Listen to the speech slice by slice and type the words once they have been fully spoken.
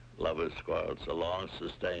lover's quarrel. It's a long,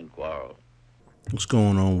 sustained quarrel. What's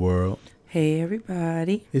going on, world? Hey,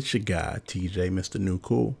 everybody. It's your guy, TJ, Mr. New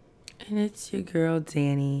Cool. And it's your girl,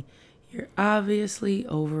 Danny. You're obviously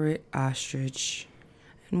over it, Ostrich.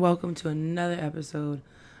 And welcome to another episode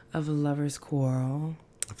of Lover's Quarrel.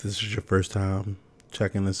 If this is your first time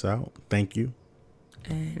checking this out, thank you.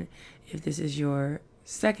 And if this is your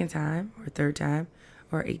second time, or third time,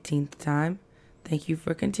 or 18th time, thank you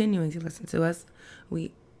for continuing to listen to us.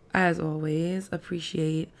 We, as always,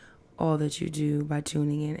 appreciate all that you do by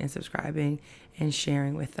tuning in and subscribing and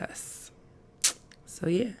sharing with us. So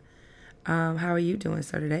yeah, how are you doing,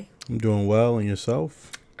 sir, today? I'm doing well, and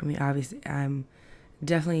yourself? I mean, obviously, I'm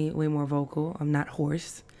definitely way more vocal. I'm not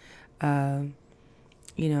hoarse. Your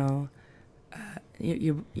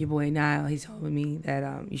boy Niall, he told me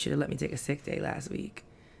that you should have let me take a sick day last week,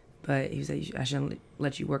 but he said I shouldn't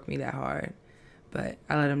let you work me that hard. But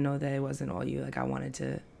I let him know that it wasn't all you. Like, I wanted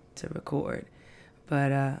to record.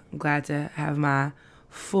 But I'm glad to have my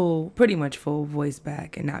pretty much full voice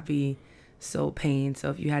back and not be so pained.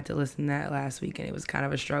 So if you had to listen to that last week and it was kind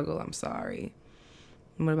of a struggle, I'm sorry.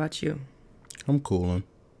 And what about you? I'm coolin'.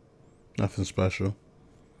 Nothing special.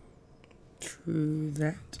 True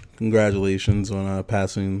that. Congratulations on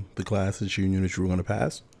passing the class that you knew that you were going to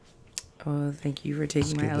pass. Oh, thank you for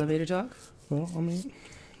taking my elevator talk. Well, I mean,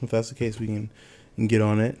 if that's the case, we can get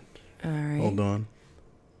on it. All right. Hold on.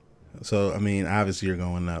 So, I mean, obviously you're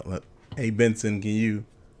going up. Hey, Benson, can you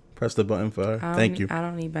press the button for her? Thank you. I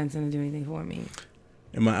don't need Benson to do anything for me.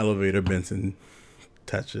 In my elevator, Benson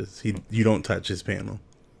touches. You don't touch his panel.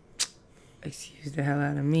 Excuse the hell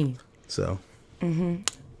out of me. So,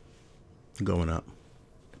 going up.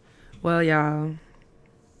 Well, y'all,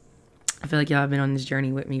 I feel like y'all have been on this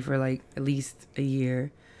journey with me for like at least a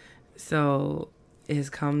year. So it has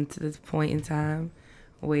come to this point in time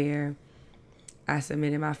where I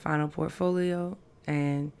submitted my final portfolio,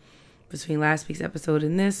 and between last week's episode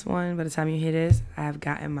and this one, by the time you hear this, I have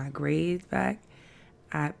gotten my grades back.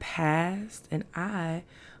 I passed, and I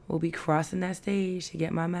will be crossing that stage to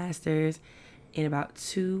get my master's in about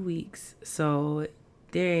 2 weeks. So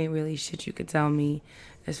there ain't really shit you could tell me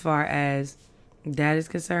as far as that is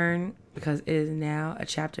concerned, because it is now a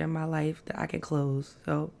chapter in my life that I can close.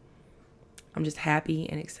 So I'm just happy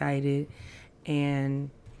and excited and,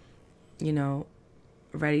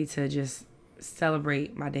 ready to just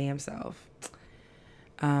celebrate my damn self.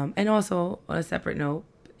 And also, on a separate note,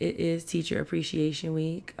 it is Teacher Appreciation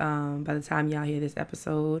Week. By the time y'all hear this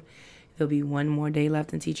episode, there'll be one more day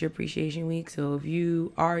left in Teacher Appreciation Week. So if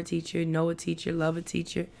you are a teacher, know a teacher, love a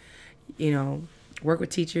teacher, work with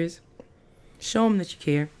teachers, show them that you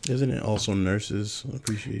care. Isn't it also Nurses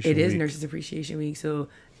Appreciation Week? It is Nurses Appreciation Week. So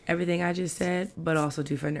everything I just said, but also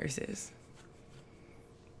do for nurses.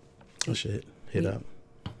 Oh, shit. Hit up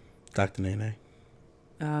Dr. Nene.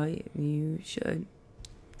 You should.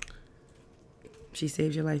 She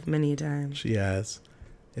saved your life many a time. She has.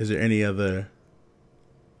 Is there any other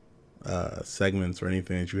segments or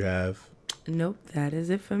anything that you have? Nope, that is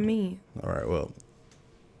it for me. All right, well,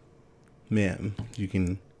 ma'am, you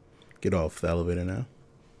can get off the elevator now.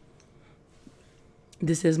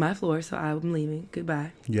 This is my floor, so I'm leaving.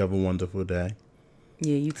 Goodbye. You have a wonderful day.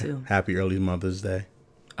 Yeah, you too. Happy early Mother's Day.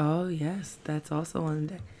 Oh, yes, that's also on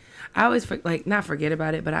the day. I always, not forget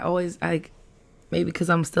about it, but I always, maybe because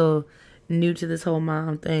I'm still new to this whole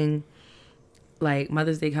mom thing,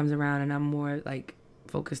 Mother's Day comes around and I'm more,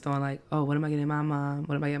 focused on, oh, what am I getting my mom?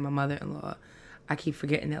 What am I getting my mother-in-law? I keep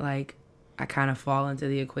forgetting that, I kind of fall into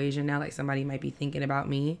the equation now. Somebody might be thinking about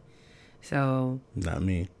me. So. Not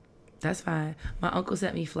me. That's fine. My uncle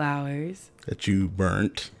sent me flowers. That you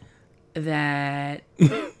burnt. That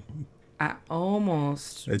I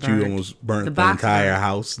almost That burnt. you almost burnt the box entire burnt.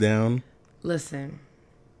 house down. Listen.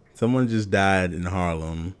 Someone just died in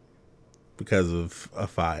Harlem because of a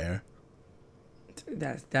fire.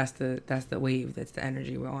 That's the wave. That's the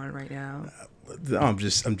energy we're on right now. I'm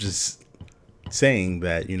just saying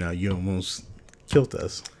that, you almost killed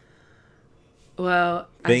us. Well,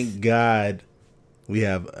 thank God we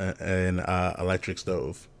have an electric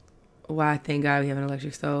stove. Why? Thank God we have an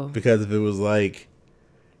electric stove. Because if it was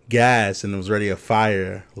gas and it was already a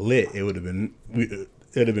fire lit, it would have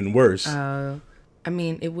been worse. I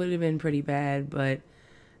mean, it would have been pretty bad, but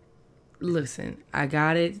listen, I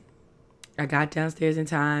got it. I got downstairs in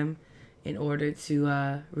time in order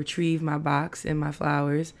to retrieve my box and my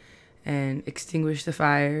flowers and extinguish the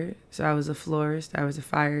fire. So I was a florist. I was a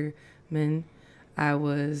fireman. I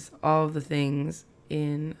was all of the things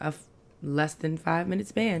in a less than 5 minute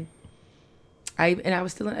span. I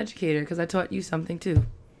was still an educator because I taught you something too.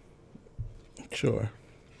 Sure.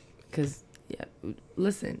 Because,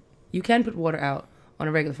 listen, You can put water out on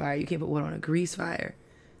a regular fire. You can't put water on a grease fire.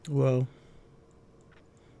 Well,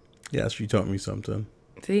 yes, you taught me something.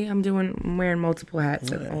 See, I'm wearing multiple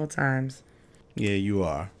hats at all times. Yeah, you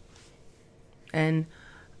are. And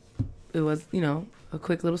it was, a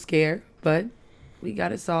quick little scare, but we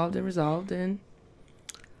got it solved and resolved, and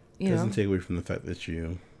Doesn't take away from the fact that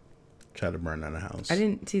you tried to burn down the house. I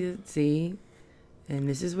didn't see, and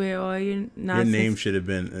this is where all your Your nonsense, name should have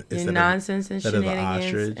been nonsense and instead of an shenanigans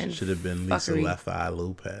ostrich. and Should have been Lisa fuckery. Left Eye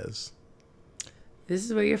Lopez. This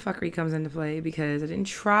is where your fuckery comes into play, because I didn't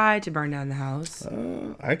try to burn down the house.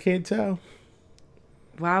 I can't tell.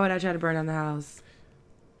 Why would I try to burn down the house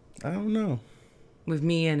I don't know. with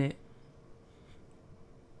me in it?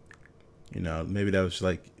 Maybe that was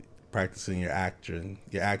like practicing your acting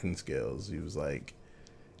skills. He was like,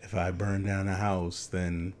 if I burn down a house,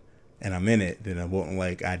 and I'm in it, then I won't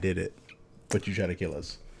like I did it. But you try to kill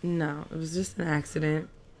us. No, it was just an accident.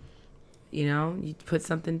 You put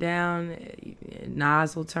something down,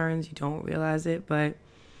 nozzle turns, you don't realize it, but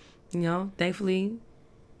thankfully,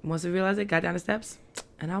 once I realized it, got down the steps,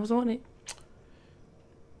 and I was on it.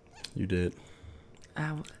 You did.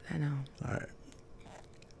 I know. All right.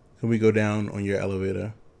 Can we go down on your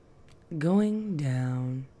elevator? Going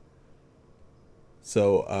down.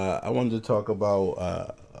 So I wanted to talk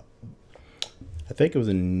about. I think it was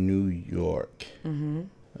in New York. Mm-hmm.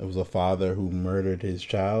 It was a father who murdered his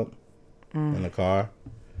child in a car.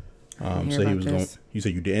 So he was going. You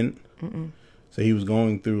said you didn't. Mm-mm. So he was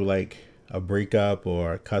going through like a breakup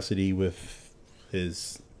or custody with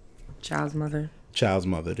his Child's mother.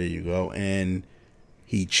 There you go. And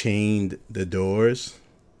he chained the doors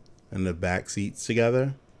and the back seats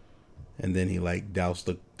together, and then he like doused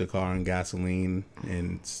the car in gasoline,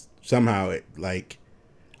 and somehow it like,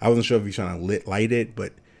 I wasn't sure if he's trying to light it,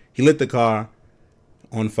 but he lit the car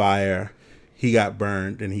on fire. He got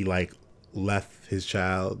burned, and he like left his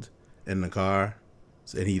child in the car,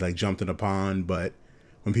 and he like jumped in a pond. But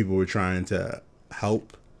when people were trying to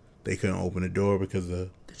help, they couldn't open the door because of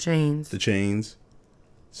The chains.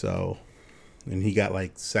 So, and he got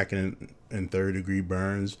like second and third degree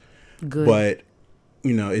burns. Good. But,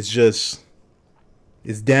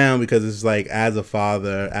 it's down because it's like, as a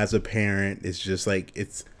father, as a parent, it's just like,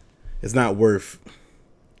 it's not worth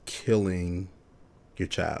killing your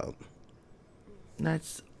child.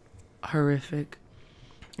 That's horrific.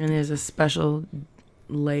 And there's a special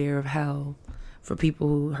layer of hell for people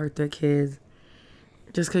who hurt their kids.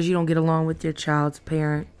 Just because you don't get along with your child's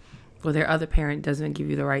parent, or their other parent doesn't give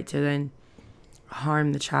you the right to then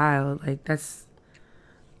harm the child. Like, that's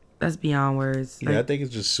beyond words. Yeah, like, I think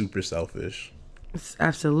it's just super selfish. It's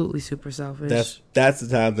absolutely super selfish. That's the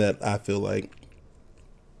time that I feel like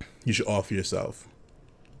you should offer yourself.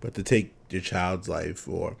 But to take your child's life,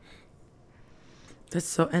 or That's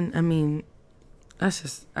so, and I mean, that's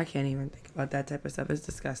just, I can't even think about that type of stuff. It's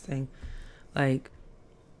disgusting. Like,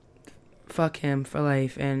 fuck him for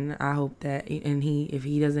life. And I hope that, and if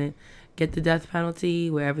he doesn't get the death penalty,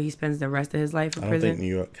 wherever he spends the rest of his life in I don't prison. think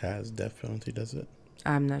New York has death penalty, does it?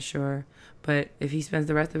 I'm not sure. But if he spends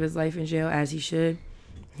the rest of his life in jail, as he should,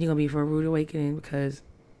 he going to be for a rude awakening, because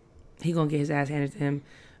he going to get his ass handed to him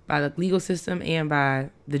by the legal system and by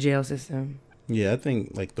the jail system. Yeah, I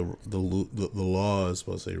think like the laws,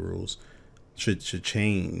 supposed to say rules, should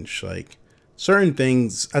change. Like certain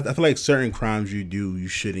things, I feel like certain crimes you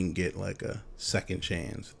shouldn't get like a second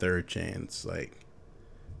chance, third chance, like,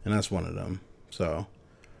 and that's one of them. So,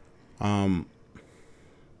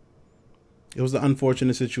 it was an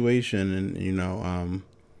unfortunate situation, and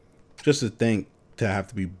just to think to have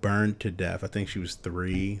to be burned to death. I think she was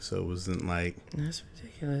 3, so it wasn't like, That's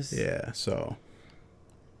ridiculous. yeah. So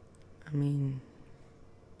I mean,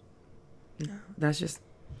 no, that's just,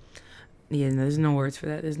 yeah, there's no words for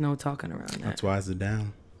that. There's no talking around that. that's why it's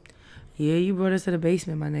down. Yeah, you brought us to the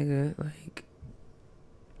basement, my nigga. Like,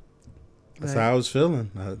 That's how I was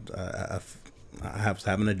feeling. I was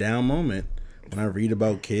having a down moment when I read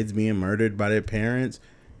about kids being murdered by their parents.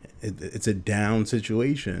 It's a down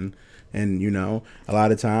situation, and a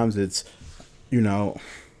lot of times it's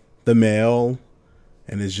the male,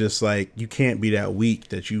 and it's just like, you can't be that weak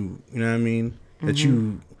that you know what I mean, that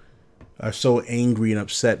you are so angry and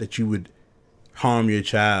upset that you would harm your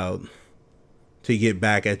child to get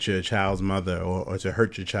back at your child's mother, or to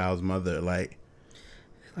hurt your child's mother. Like,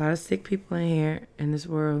 a lot of sick people in here in this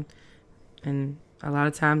world, and a lot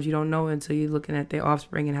of times you don't know until you're looking at their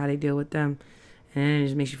offspring and how they deal with them, and then it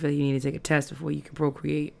just makes you feel like you need to take a test before you can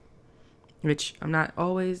procreate, which I'm not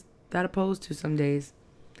always that opposed to some days,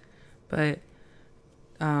 but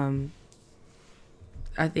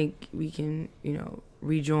I think we can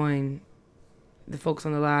rejoin the folks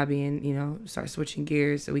on the lobby and, you know, start switching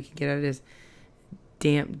gears so we can get out of this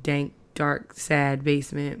damp, dank, dark, sad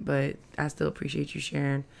basement. But I still appreciate you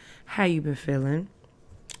sharing how you been feeling.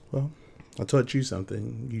 Well, I taught you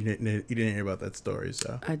something. You didn't hear about that story,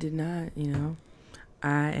 so. I did not, you know.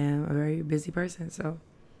 I am a very busy person, so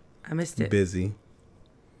I missed it. Busy.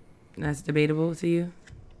 That's debatable to you?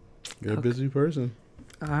 You're a busy person.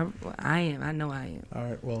 Well, I am. I know I am. All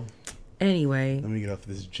right, well. Anyway. Let me get off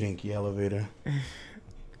this janky elevator.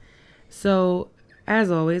 So, as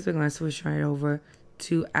always, we're going to switch right over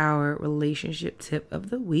to our relationship tip of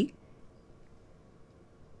the week.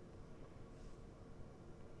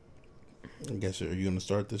 I guess, are you going to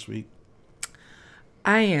start this week?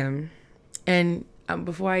 I am. And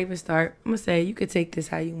before I even start, I'm going to say you could take this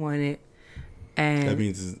how you want it. And that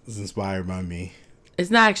means it's inspired by me. It's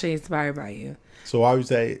not actually inspired by you. So why would you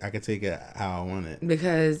say I could take it how I want it?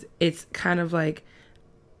 Because it's kind of like,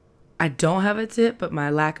 I don't have a tip, but my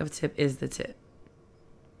lack of tip is the tip.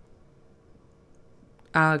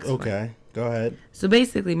 I'll explain. Okay, go ahead. So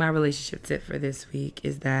basically, my relationship tip for this week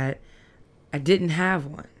is that I didn't have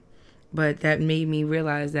one. But that made me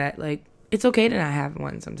realize that, like, it's okay to not have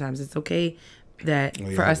one sometimes. It's okay that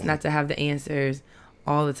for us not to have the answers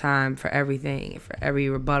all the time for everything, for every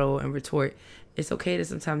rebuttal and retort. It's okay to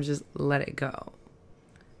sometimes just let it go.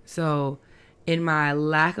 So in my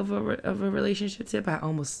lack of a relationship tip, I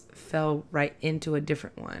almost fell right into a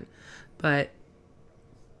different one. But,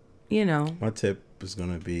 you know. My tip is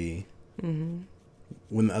going to be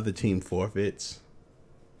when the other team forfeits,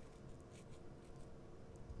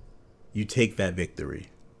 you take that victory.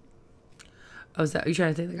 Oh, is that, you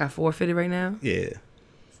trying to think like I forfeited right now? Yeah.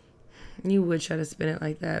 You would try to spin it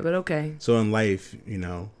like that, but okay. So in life, you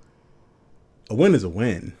know, a win is a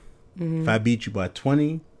win. If I beat you by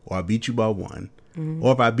 20 or I beat you by 1,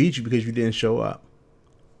 or if I beat you because you didn't show up.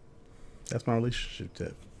 That's my relationship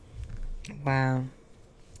tip. Wow.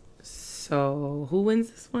 So who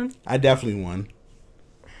wins this one? I definitely won.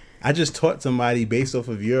 I just taught somebody based off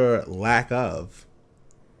of your lack of.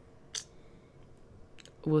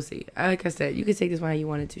 We'll see. Like I said, you can take this one how you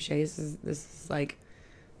want it to, Shay. This is like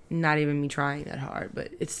not even me trying that hard,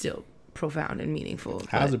 but it's still profound and meaningful.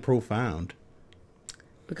 How's it profound?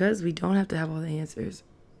 Because we don't have to have all the answers.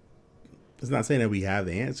 It's not saying that we have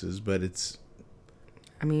the answers, but it's...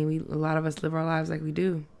 I mean, a lot of us live our lives like we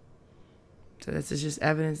do. So this is just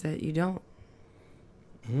evidence that you don't.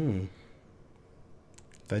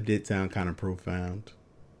 That did sound kind of profound.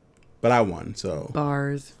 But I won, so...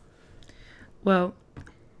 Bars. Well,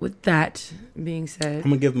 with that being said... I'm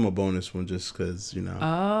going to give them a bonus one just because, you know...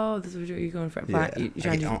 Oh, this is what you're going for. Yeah,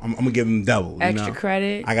 I'm going to give them double. Extra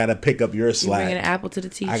credit. I got to pick up your slack. You're bringing an apple to the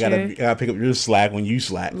teacher. I gotta pick up your slack when you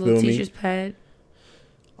slack. Little feel teacher's me? pet.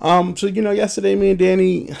 So, you know, yesterday me and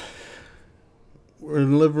Danny were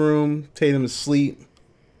in the living room, Tatum asleep.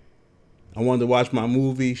 I wanted to watch my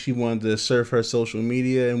movie. She wanted to surf her social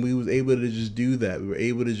media, and we was able to just do that. We were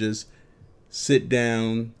able to just sit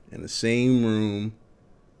down in the same room,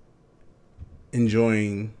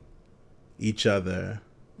 enjoying each other,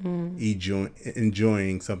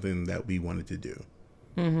 enjoying something that we wanted to do.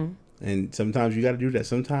 And sometimes you got to do that.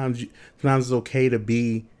 Sometimes it's okay to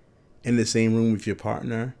be in the same room with your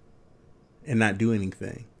partner and not do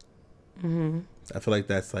anything. I feel like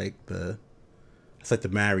that's like the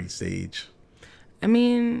married stage. I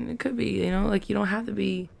mean, it could be, you know, like you don't have to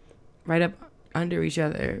be right up under each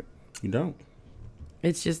other. You don't.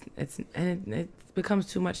 It's just, it becomes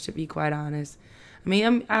too much, to be quite honest. I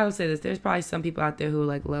mean, I would say this. There's probably some people out there who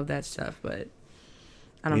like love that stuff, but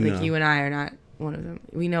I don't think you and I are not one of them.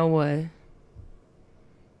 We know what.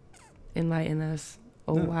 Enlighten us.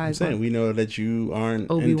 Oh, no, wise. I'm saying we know that you aren't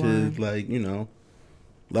into like, you know,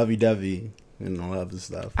 lovey-dovey and all that other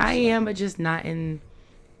stuff. I am, but just not in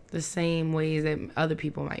the same ways that other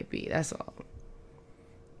people might be. That's all.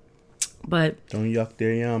 But don't yuck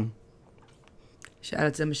their yum. Shout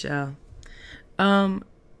out to Michelle.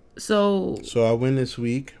 So I win this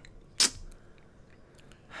week.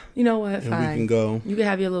 You know what? And fine. We can go. You can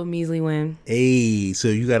have your little measly win. Hey, so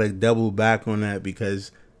you got to double back on that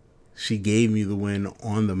because she gave me the win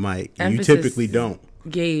on the mic. And you typically don't.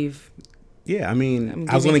 Gave. Yeah, I mean,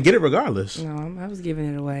 I was going to get it regardless. No, I was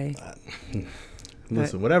giving it away.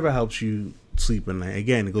 Listen, whatever helps you sleep at night.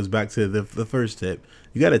 Again, it goes back to the first tip.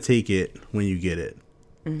 You got to take it when you get it.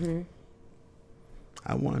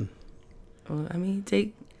 I won. Well, I mean,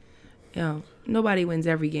 nobody wins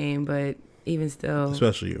every game, but even still.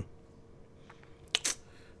 Especially you.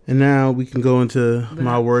 And now we can go into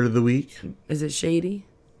my word of the week. Is it shady?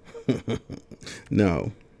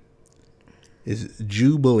 No. It's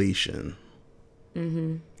jubilation.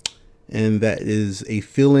 And and that is a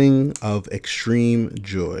feeling of extreme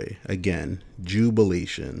joy. Again,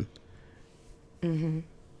 jubilation. Mm-hmm.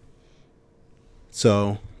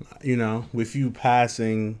 So, with you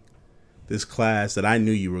passing this class that I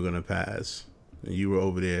knew you were going to pass, and you were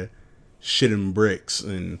over there shitting bricks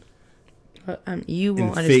and you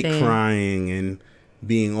won't fake understand. crying and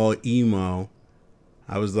being all emo,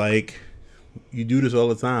 I was like, you do this all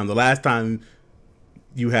the time. The last time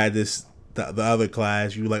you had this, the other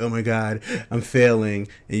class, you were like, oh my God, I'm failing.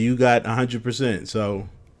 And you got 100%. So,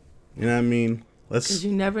 you know what I mean? Because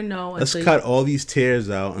you never know. Let's cut all these tears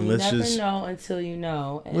out and let's just. You never know until you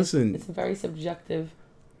know. And listen. It's very subjective,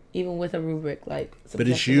 even with a rubric, like subjective but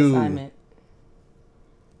it's you. assignment.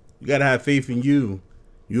 You got to have faith in you.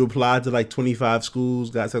 You applied to like 25 schools,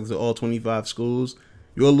 got accepted to all 25 schools.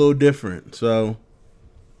 You're a little different. So.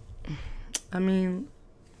 I mean,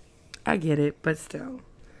 I get it, but still.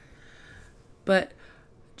 But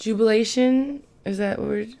jubilation, is that what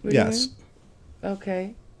we're yes. doing?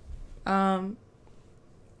 Okay.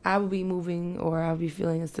 I will be moving, or I'll be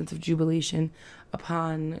feeling a sense of jubilation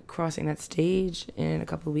upon crossing that stage in a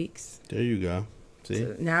couple of weeks. There you go. See?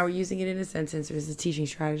 So now we're using it in a sentence as a teaching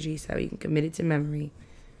strategy so you can commit it to memory.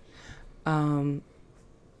 And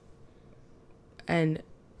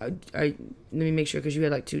let me make sure, because you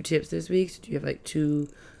had like 2 tips this week. So do you have like 2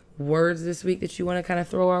 words this week that you want to kind of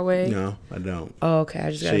throw our way? No, I don't. Oh, okay. I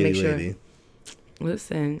just got to make sure. Lady.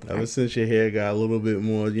 Listen. Ever since your hair got a little bit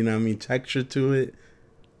more, texture to it,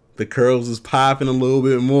 the curls is popping a little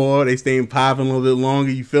bit more. They staying popping a little bit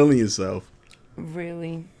longer. You feeling yourself?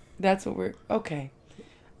 Really? That's what we're... Okay.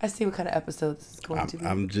 I see what kind of episode this is going to be.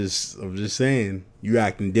 I'm just saying, you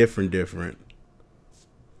acting different.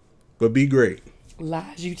 But be great.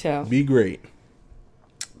 Lies you tell. Be great.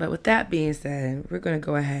 But with that being said, we're going to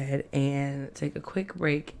go ahead and take a quick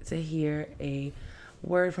break to hear a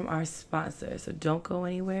word from our sponsor. So don't go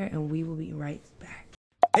anywhere, and we will be right back.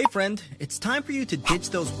 Hey friend, it's time for you to ditch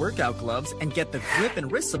those workout gloves and get the grip and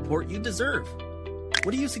wrist support you deserve.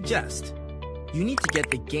 What do you suggest? You need to get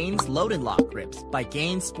the Gaines Load and Lock grips by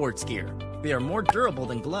Gaines Sports Gear. They are more durable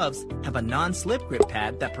than gloves, have a non-slip grip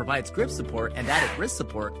pad that provides grip support and added wrist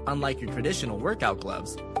support unlike your traditional workout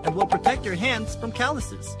gloves, and will protect your hands from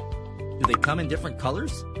calluses. Do they come in different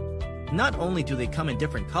colors? Not only do they come in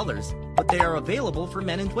different colors, but they are available for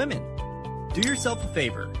men and women. Do yourself a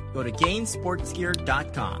favor, go to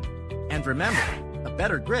GainesSportsGear.com. And remember, a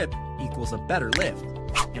better grip equals a better lift.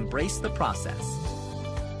 Embrace the process.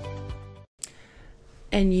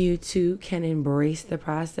 And you too can embrace the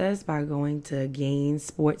process by going to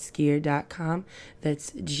GainesSportsGear.com.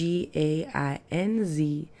 That's GAINZ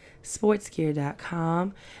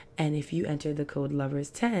sportsgear.com. And if you enter the code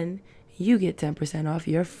LOVERS10, you get 10% off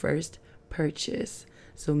your first purchase.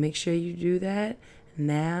 So make sure you do that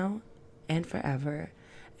now and forever.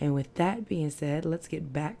 And with that being said, let's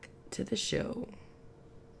get back to the show.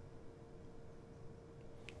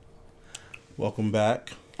 Welcome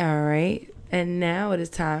back. All right. And now it is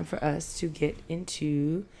time for us to get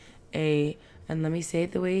into and let me say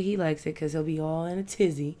it the way he likes it, because he'll be all in a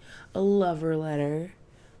tizzy, a lover letter.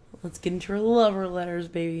 Let's get into our lover letters,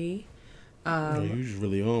 baby. You just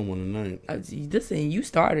really on one tonight. Listen, you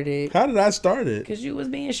started it. How did I start it? Because you was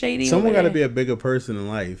being shady. Someone got to be a bigger person in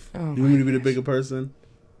life. You want me to be the bigger person?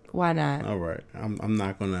 Why not? All right. I'm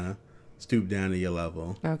not going to stoop down to your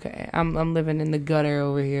level. Okay. I'm living in the gutter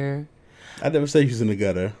over here. I never said you was in the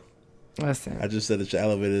gutter. Listen. I just said that your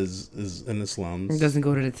elevator is in the slums. It doesn't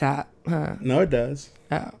go to the top, huh? No, it does.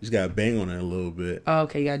 Oh. You just got to bang on it a little bit. Oh,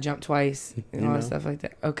 okay. You got to jump twice and all that stuff like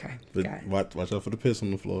that. Okay. But watch out for the piss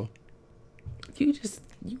on the floor. You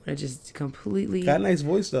want to just completely... Got a nice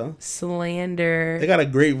voice, though. Slander. They got a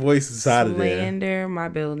great voice inside of there. Slander my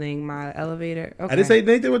building, my elevator. Okay. I didn't say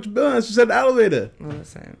anything about your building. I just said the elevator. Well,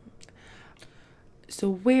 listen. So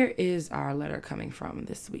where is our letter coming from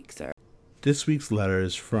this week, sir? This week's letter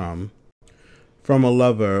is from a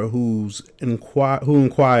lover who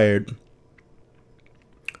inquired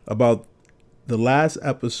about the last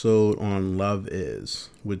episode on Love Is,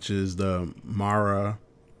 which is the Mara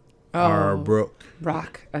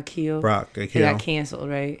Brock Akil. It got canceled,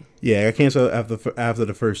 right? Yeah, it got canceled after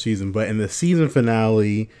the first season. But in the season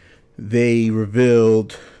finale, they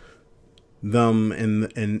revealed them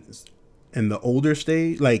in the older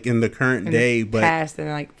stage, like in the current day, but past and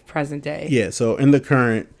like present day. Yeah, so in the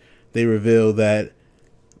current, they revealed that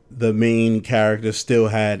the main character still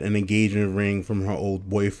had an engagement ring from her old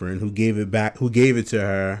boyfriend, who gave it to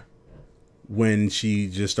her when she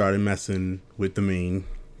just started messing with the main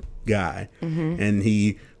guy. Mm-hmm. And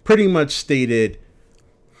he pretty much stated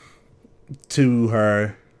to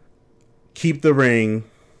her, keep the ring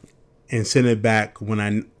and send it back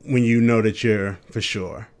when you know that you're for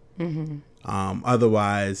sure.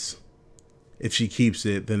 Otherwise, if she keeps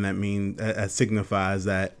it, then that signifies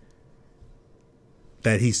that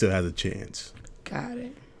he still has a chance. Got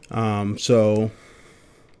it. So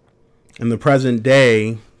in the present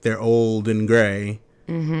day, they're old and gray,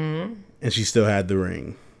 Mm-hmm. and she still had the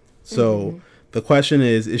ring. So the question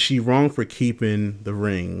is she wrong for keeping the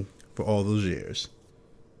ring for all those years?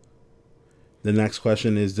 The next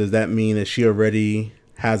question is, does that mean that she already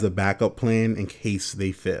has a backup plan in case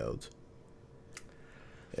they failed?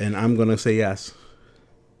 And I'm going to say yes.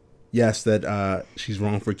 Yes, that she's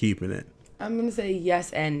wrong for keeping it. I'm going to say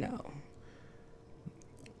yes and no.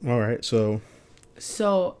 All right, so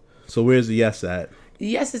where's the yes at? The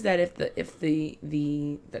yes is that if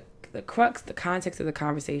the crux, the context of the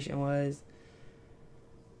conversation was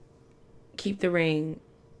keep the ring,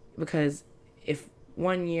 because if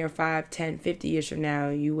 1 year, 5, 10, 50 years from now,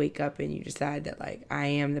 you wake up and you decide that, like, I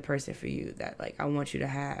am the person for you, that, like, I want you to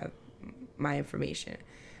have my information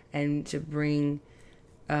and to bring,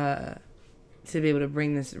 to be able to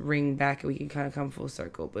bring this ring back and we can kind of come full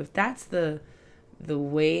circle. But if that's the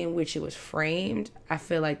way in which it was framed, I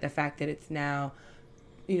feel like the fact that it's now,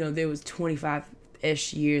 there was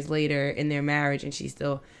 25-ish years later in their marriage and she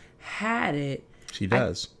still had it. She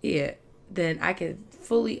does. Then I can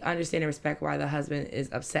fully understand and respect why the husband is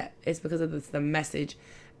upset. It's because of the message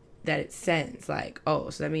that it sends. Like, oh,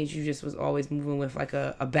 so that means you just was always moving with like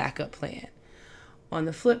a backup plan. On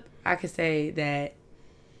the flip, I could say that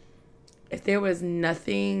if there was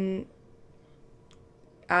nothing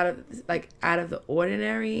out of the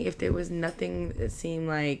ordinary, if there was nothing that seemed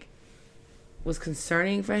like was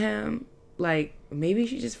concerning for him, like maybe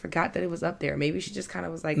she just forgot that it was up there. Maybe she just kind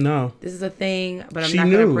of was like, no, this is a thing, but I'm not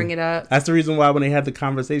going to bring it up. That's the reason why when they had the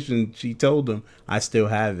conversation, she told him, I still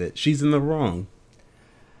have it. She's in the wrong.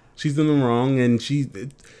 And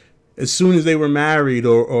as soon as they were married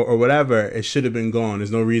or whatever, it should have been gone.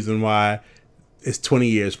 There's no reason why it's 20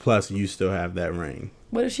 years plus and you still have that ring.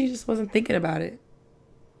 What if she just wasn't thinking about it?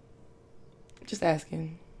 Just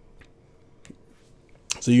asking.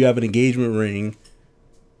 So you have an engagement ring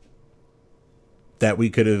that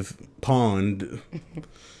we could have pawned.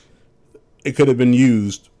 It could have been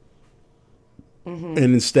used. And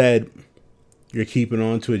instead, you're keeping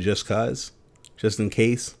on to it just in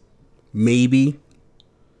case. Maybe.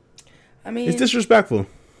 I mean, it's disrespectful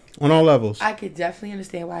on all levels. I could definitely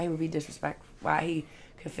understand why he would be disrespectful, why he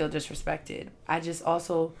could feel disrespected. I just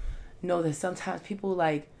also know that sometimes people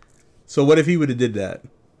like. So what if he would have did that?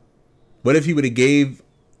 What if he would have gave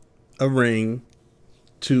a ring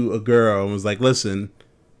to a girl and was like, listen,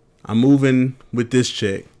 I'm moving with this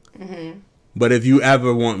chick, but if you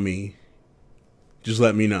ever want me, just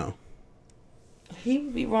let me know. He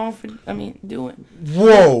would be wrong for, doing.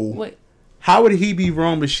 Whoa. What? How would he be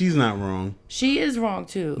wrong, but she's not wrong? She is wrong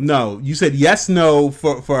too. No, you said yes, no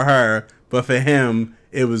for her, but for him,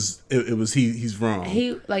 it was he's wrong.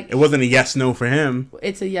 It wasn't a yes, no for him.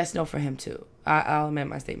 It's a yes, no for him too. I'll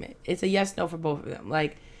amend my statement. It's a yes, no for both of them.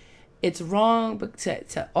 Like, it's wrong, but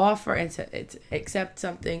to offer and to accept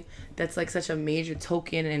something that's like such a major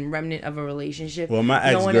token and remnant of a relationship. Well, my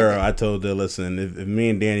ex-girl, I told her, listen, if me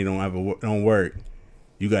and Danny don't work,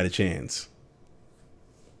 you got a chance.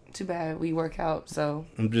 Too bad we work out, so.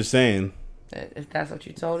 I'm just saying. If that's what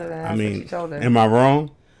you told her, then that's what you told her. Am I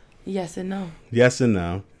wrong? Yes and no. Yes and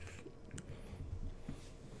no.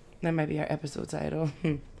 That might be our episode title.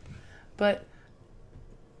 But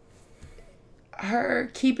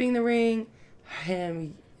her keeping the ring,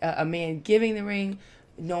 him, a man giving the ring,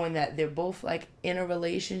 knowing that they're both like in a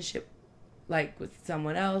relationship, like with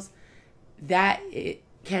someone else, that it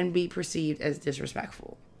can be perceived as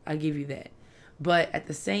disrespectful. I'll give you that. But at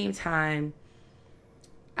the same time,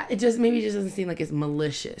 it just doesn't seem like it's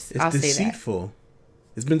malicious. I'll deceitful. Say that.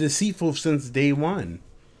 It's been deceitful since day one.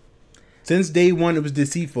 Since day one, it was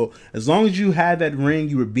deceitful. As long as you had that ring,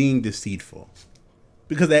 you were being deceitful.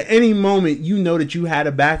 Because at any moment, you know that you had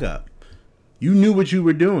a backup. You knew what you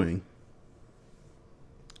were doing.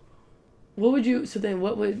 What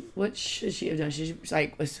should she have done? She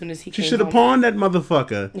like, as soon as he came She should have home, pawned that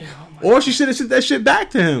motherfucker. Or she should have sent that shit back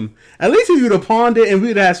to him. At least if you'd have pawned it and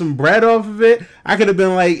we'd have had some bread off of it, I could have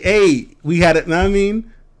been like, hey, we had it, know what I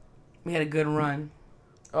mean? We had a good run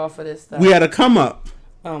off of this stuff. We had a come up.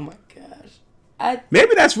 Oh my gosh.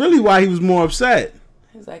 Maybe that's really why he was more upset.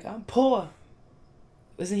 He's like, I'm poor.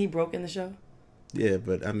 Wasn't he broke in the show? Yeah,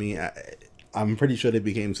 but I'm pretty sure they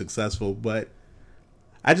became successful, but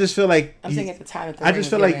I just feel like I'm saying at the time. I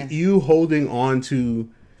just feel like you holding on to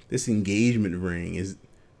this engagement ring is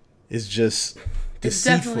just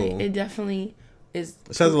deceitful. It definitely is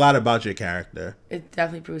It says a lot about your character. it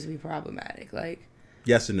definitely proves to be problematic. Like,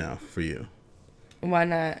 Yes or no for you? why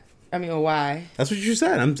not? I mean, or why? That's what you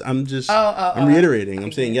said. I'm just I'm reiterating.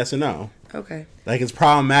 I'm saying yes or no. Okay. Like it's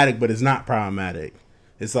problematic, but it's not problematic.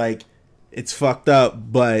 It's like it's fucked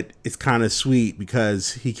up, but it's kind of sweet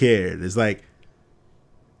because he cared. It's like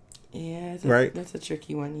Yeah. Right? That's a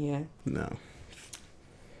tricky one. Yeah. no.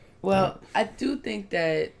 Well, I do think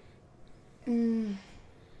that.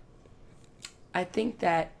 I think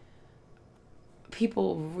that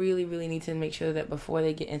people really, really need to make sure that before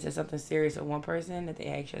they get into something serious with one person, that they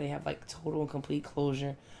actually have like total and complete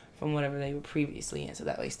closure from whatever they were previously in, so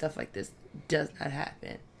that way stuff like this does not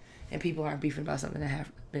happen, and people aren't beefing about something that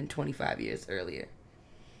happened 25 years earlier.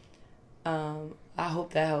 I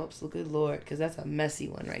hope that helps. Good Lord, because that's a messy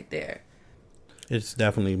one right there. It's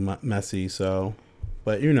definitely messy. So,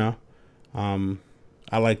 but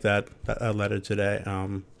I like that letter today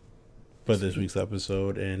for this week's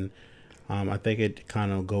episode, and I think it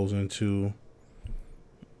kind of goes into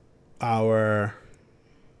our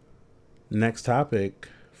next topic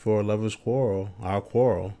for Lovers Quarrel, our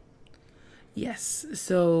quarrel. Yes.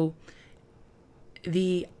 So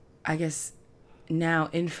I guess now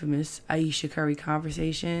infamous Ayesha Curry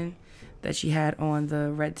conversation that she had on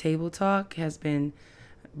the Red Table Talk has been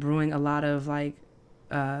brewing a lot of like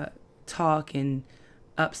talk and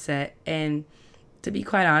upset. And to be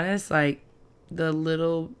quite honest, like the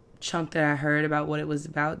little chunk that I heard about what it was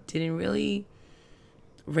about didn't really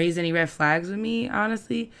raise any red flags with me,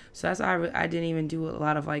 honestly. So that's why I didn't even do a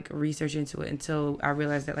lot of like research into it until I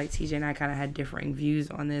realized that like TJ and I kind of had differing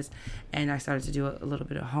views on this, and I started to do a little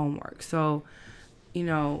bit of homework. So,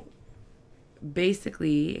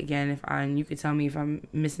 basically, again, you could tell me if I'm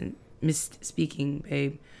misspeaking,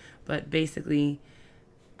 babe, but basically,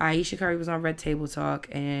 Ayesha Curry was on Red Table Talk,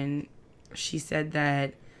 and she said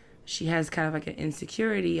that she has kind of like an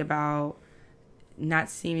insecurity about not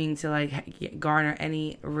seeming to like garner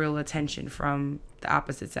any real attention from the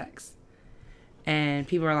opposite sex. And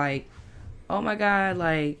people are like, oh my God,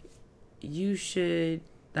 like you should,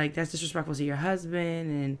 like that's disrespectful to your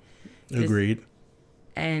husband. And Agreed.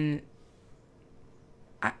 And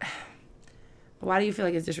why do you feel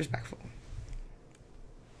like it's disrespectful?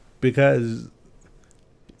 Because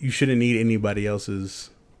you shouldn't need anybody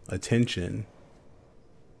else's attention.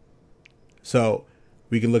 So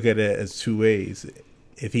we can look at it as two ways.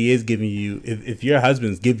 If he is giving you, if your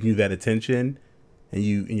husband's giving you that attention, and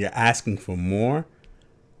you're asking for more,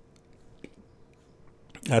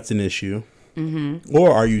 that's an issue. Mm-hmm.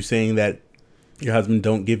 Or are you saying that your husband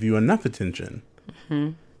don't give you enough attention?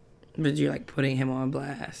 Mm-hmm. But you're like putting him on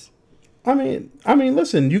blast. I mean,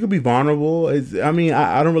 listen, you could be vulnerable. I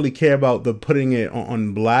don't really care about the putting it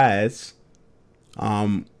on blast.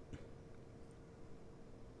 But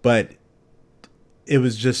it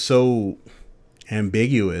was just so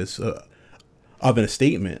ambiguous of a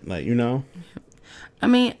statement, like, I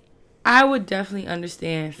mean, I would definitely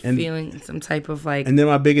understand feeling some type of like. And then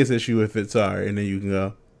my biggest issue, if it's sorry, and then you can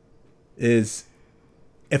go, is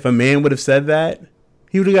if a man would have said that,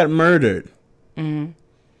 he would have got murdered. Mm-hmm.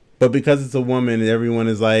 But because it's a woman, everyone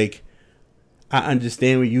is like, I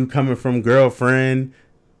understand where you coming from, girlfriend.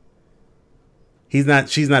 She's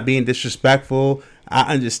not being disrespectful.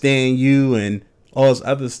 I understand you and all this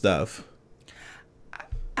other stuff.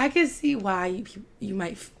 I can see why you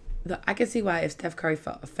might. I can see why if Steph Curry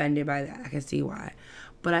felt offended by that. I can see why,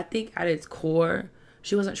 but I think at its core,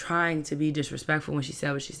 she wasn't trying to be disrespectful when she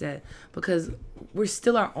said what she said, because we're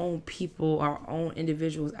still our own people, our own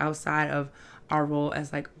individuals outside of our role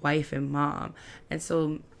as like wife and mom. And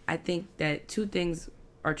so I think that two things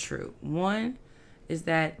are true. One is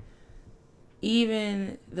that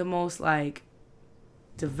even the most like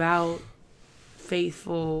devout,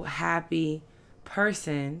 faithful, happy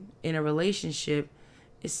person in a relationship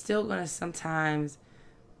is still gonna sometimes,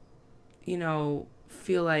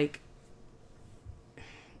 feel like,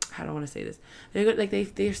 I don't want to say this.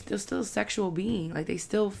 They're still a sexual being. Like they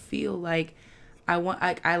still feel like I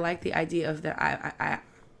like the idea of that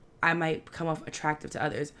I might come off attractive to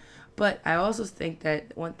others. But I also think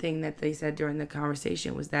that one thing that they said during the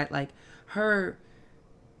conversation was that like her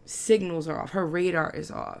signals are off, her radar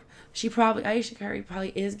is off. Ayesha Curry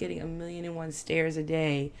probably is getting 1,000,001 stares a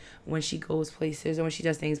day when she goes places or when she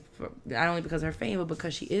does things, not only because of her fame, but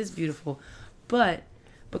because she is beautiful, but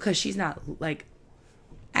because she's not like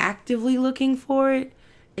actively looking for it.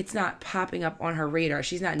 It's not popping up on her radar.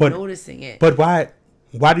 She's not noticing it. But why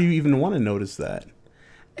do you even want to notice that?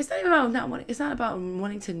 It's not even about not wanting. It's not about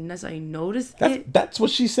wanting to necessarily notice it. That's what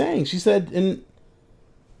she's saying. She said, and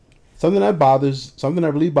something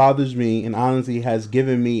that really bothers me, and honestly has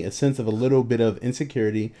given me a sense of a little bit of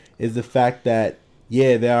insecurity, is the fact that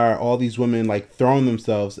there are all these women like throwing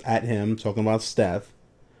themselves at him, talking about Steph,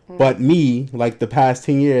 but me, like the past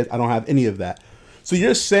 10 years, I don't have any of that. So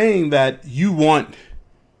you're saying that you want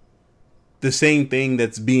the same thing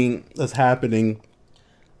that's happening.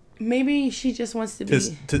 Maybe she just wants to be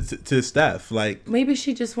to Steph, like maybe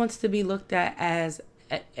she just wants to be looked at as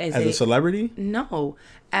a celebrity. No,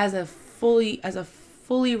 as a fully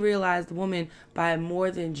realized woman by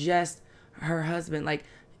more than just her husband. Like,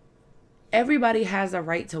 everybody has a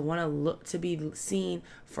right to want to look to be seen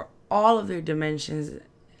for all of their dimensions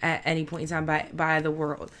at any point in time by the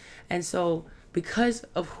world. And so, because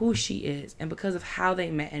of who she is, and because of how they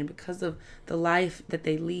met, and because of the life that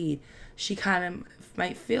they lead, she kind of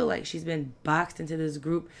might feel like she's been boxed into this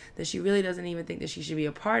group that she really doesn't even think that she should be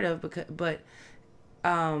a part of,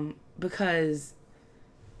 because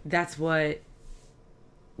that's what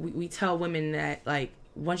we tell women, that like,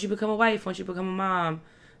 once you become a wife, once you become a mom,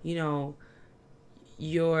 you know,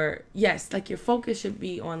 your focus should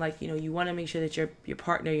be on, like, you know, you want to make sure that your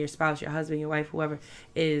partner, your spouse, your husband, your wife, whoever,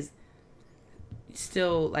 is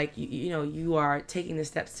still like, you know, you are taking the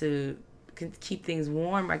steps to keep things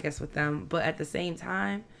warm, I guess, with them. But at the same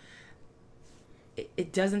time,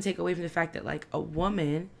 it doesn't take away from the fact that, like, a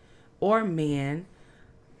woman or man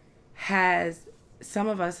some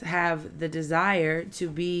of us have the desire to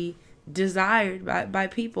be desired by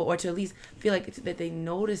people, or to at least feel like that they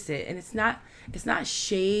notice it. And it's not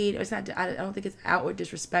shade, or I don't think it's outward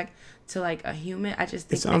disrespect to like a human. I just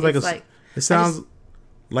think it sounds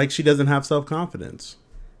like she doesn't have self-confidence.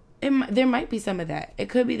 There might be some of that. It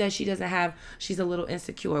could be that she's a little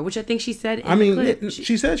insecure, which I think she said in I mean, the clip.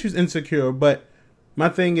 She said she was insecure, but my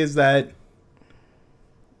thing is that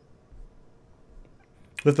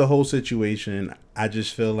with the whole situation, I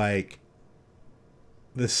just feel like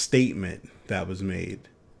the statement that was made.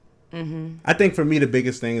 Mm-hmm. I think for me, the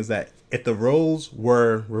biggest thing is that if the roles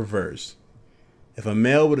were reversed, if a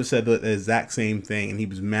male would have said the exact same thing and he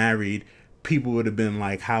was married, people would have been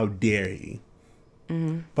like, how dare he?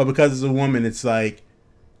 Mm-hmm. But because it's a woman, it's like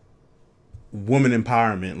woman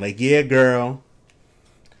empowerment. Like, yeah, girl,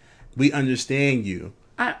 we understand you.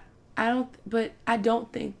 I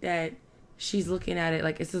don't think that she's looking at it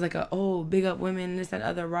like it's just like big up women, this, that,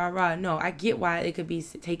 other, rah, rah. No, I get why it could be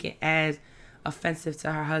taken as offensive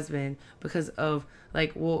to her husband because of,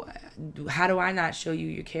 like, well, how do I not show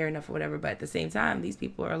you care enough or whatever? But at the same time, these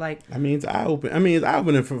people are like, it's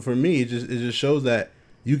eye-opening for me. It just shows that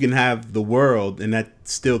you can have the world and that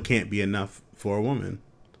still can't be enough for a woman.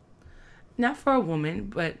 Not for a woman,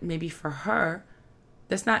 but maybe for her.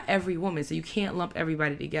 That's not every woman, so you can't lump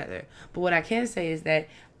everybody together. But what I can say is that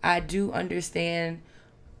I do understand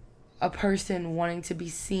a person wanting to be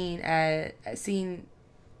seen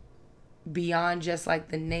beyond just like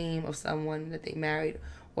the name of someone that they married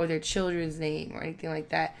or their children's name or anything like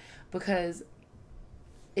that, because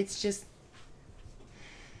it's just.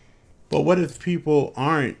 But what if people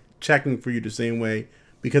aren't checking for you the same way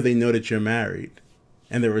because they know that you're married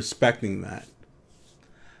and they're respecting that?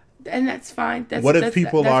 And that's fine. What if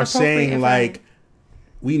people are saying, like,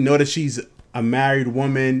 we know that she's a married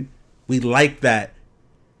woman, we like that,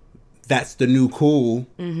 that's the new cool,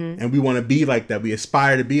 mm-hmm. and we want to be like that, we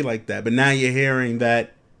aspire to be like that, but now you're hearing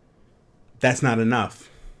that that's not enough.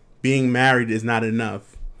 Being married is not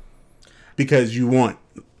enough because you want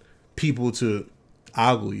people to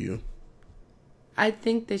ogle you. I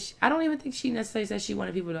think that I don't even think she necessarily said she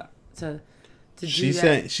wanted people to do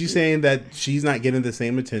that. She's saying that she's not getting the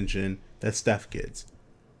same attention that Steph gets.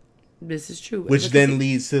 This is true. Which then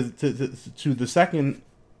leads to the second.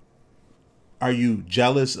 Are you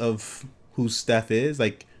jealous of who Steph is?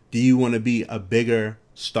 Like, do you want to be a bigger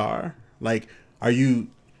star? Like, are you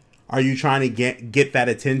trying to get that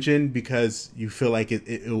attention because you feel like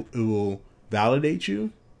it will validate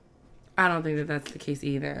you? I don't think that that's the case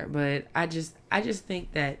either. But I just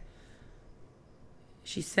think that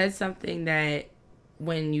she said something that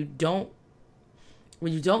when you don't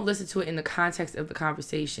listen to it in the context of the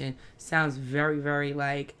conversation, sounds very, very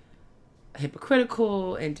like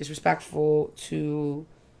hypocritical and disrespectful to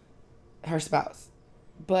her spouse.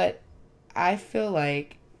 But I feel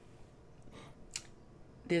like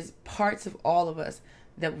there's parts of all of us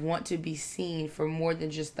that want to be seen for more than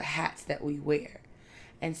just the hats that we wear.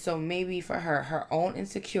 And so maybe for her own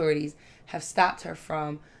insecurities have stopped her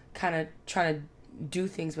from kind of trying to do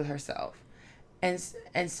things with herself. And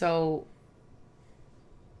so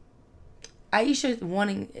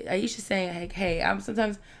Aisha saying, like, hey,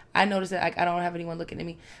 sometimes I notice that, like, I don't have anyone looking at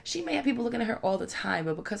me. She may have people looking at her all the time,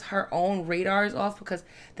 but because her own radar is off, because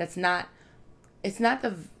it's not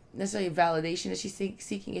the necessarily validation that she's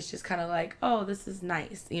seeking. It's just kind of like, oh, this is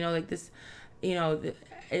nice, like this,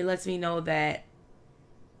 it lets me know that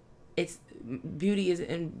beauty is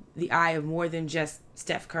in the eye of more than just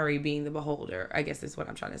Steph Curry being the beholder, I guess is what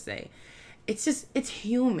I'm trying to say. It's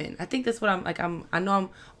human. I think that's what I know I'm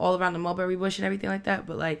all around the mulberry bush and everything like that,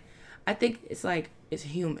 but like, I think it's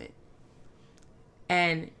human.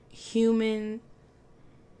 And human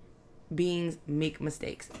beings make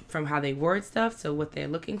mistakes from how they word stuff to what they're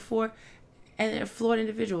looking for. And they're flawed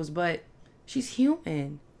individuals, but she's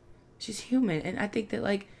human. She's human. And I think that,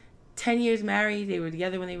 like, 10 years married, they were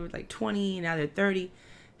together when they were like 20, and now they're 30.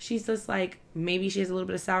 She's just like, maybe she has a little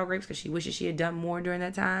bit of sour grapes because she wishes she had done more during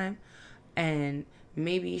that time. And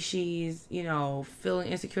maybe she's, feeling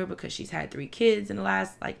insecure because she's had 3 kids in the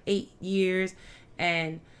last, like, 8 years.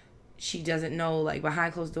 And she doesn't know, like,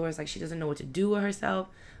 behind closed doors, like, she doesn't know what to do with herself.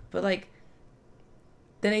 But, like,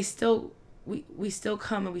 then we still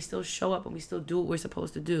come and we still show up and we still do what we're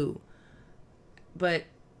supposed to do. But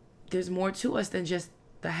there's more to us than just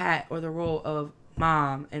the hat or the role of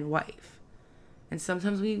mom and wife. And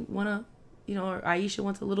sometimes we want to, or Aisha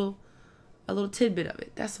wants a little tidbit of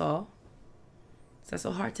it. That's all. Is that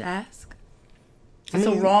so hard to ask? Is that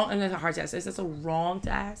so wrong? And that's hard to ask. Is that so wrong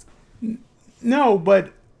to ask? No,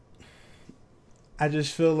 but I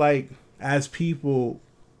just feel like as people,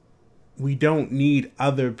 we don't need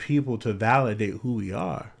other people to validate who we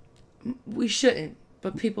are. We shouldn't,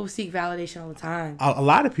 but people seek validation all the time. A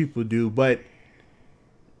lot of people do, but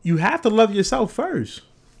you have to love yourself first.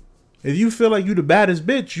 If you feel like you're the baddest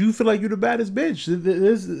bitch, you feel like you're the baddest bitch.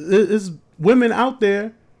 There's women out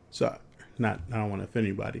there. So, I don't want to offend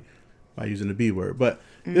anybody by using the B word, but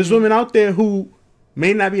there's women out there who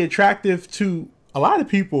may not be attractive to a lot of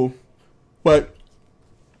people, but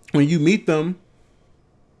when you meet them,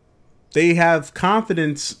 they have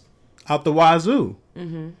confidence out the wazoo.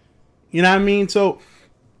 Mm-hmm. You know what I mean? So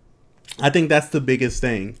I think that's the biggest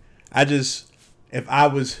thing. If I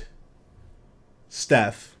was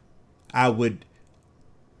Steph, I would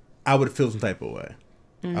feel some type of way.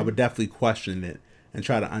 Mm-hmm. I would definitely question it and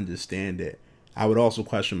try to understand it. I would also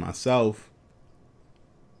question myself.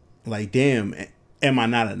 Like, damn, am I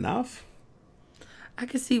not enough? I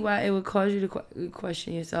can see why it would cause you to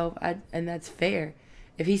question yourself, and that's fair.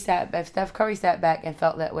 If Steph Curry sat back and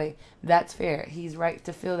felt that way, that's fair. He's right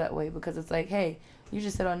to feel that way, because it's like, hey, you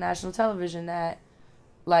just said on national television that,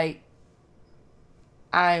 like,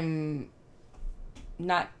 I'm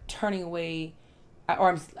not turning away,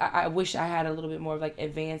 or I wish I had a little bit more of, like,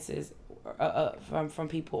 advances from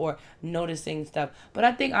people or noticing stuff. But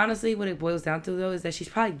I think honestly what it boils down to, though, is that she's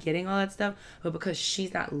probably getting all that stuff, but because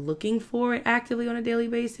she's not looking for it actively on a daily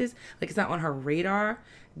basis, like, it's not on her radar,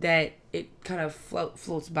 that it kind of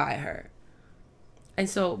floats by her. And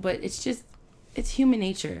so, but it's human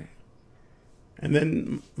nature. And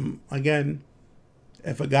then again,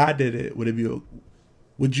 if a guy did it,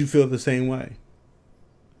 would you feel the same way?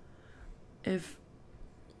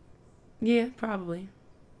 Yeah, probably.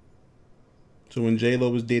 So when J-Lo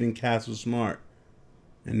was dating Castle Smart,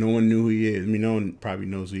 and no one knew who he is, I mean, no one probably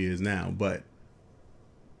knows who he is now,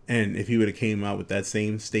 and if he would have came out with that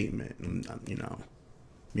same statement,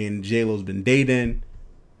 me and J-Lo's been dating,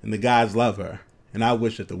 and the guys love her, and I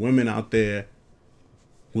wish that the women out there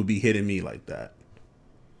would be hitting me like that.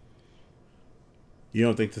 You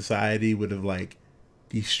don't think society would have, like,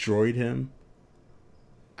 destroyed him?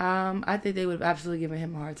 I think they would have absolutely given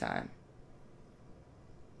him a hard time.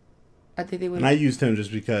 I think they would. And I used him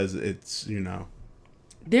just because it's,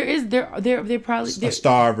 They're probably a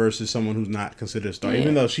star versus someone who's not considered a star,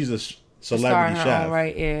 even though she's a celebrity chef.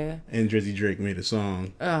 Right, yeah. And Drizzy Drake made a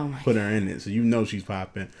song, put her in it, so she's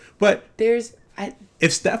popping. But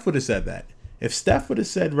if Steph would have said that, if Steph would have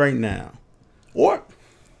said right now, or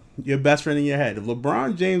your best friend in your head, if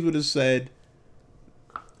LeBron James would have said,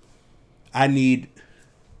 I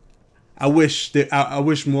wish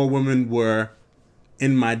more women were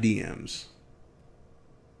in my DMs.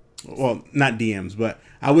 Well, not DMs, but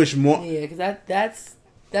I wish more. Yeah, because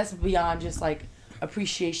that's beyond just, like,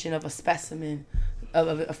 appreciation of a specimen,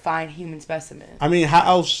 of a fine human specimen. I mean, how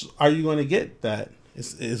else are you going to get that?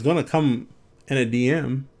 It's going to come in a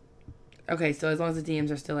DM. Okay, so as long as the DMs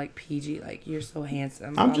are still, like, PG, like, you're so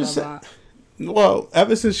handsome. I'm just saying. Well,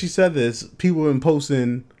 ever since she said this, people have been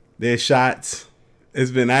posting their shots. It's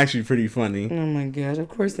been actually pretty funny. Oh my god! Of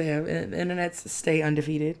course they have. The internets stay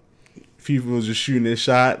undefeated. People was just shooting this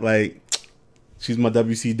shot like, she's my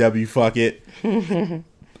WCW. Fuck it.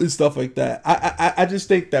 and stuff like that. I just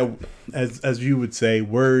think that, as you would say,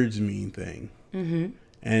 words mean things. Mm-hmm.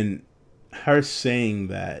 And her saying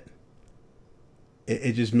that,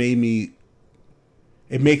 it just made me.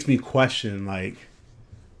 It makes me question, like,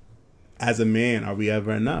 as a man, are we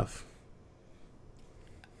ever enough?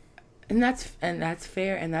 And that's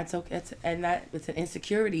fair, and that's okay. It's an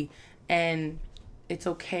insecurity, and it's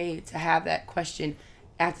okay to have that question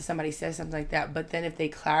after somebody says something like that. But then if they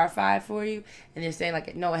clarify for you and they're saying,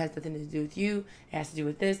 like, no, it has nothing to do with you, it has to do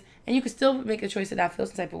with this, and you can still make a choice to not feel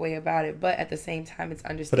some type of way about it, but at the same time, it's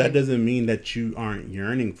understanding. But that doesn't mean that you aren't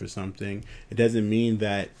yearning for something. It doesn't mean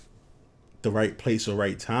that the right place or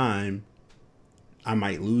right time, I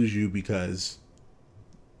might lose you because,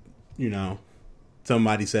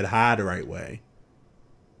 somebody said hi the right way.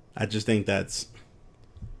 I just think it's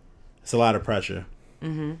a lot of pressure.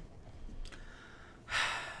 Mm-hmm.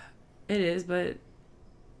 It is, but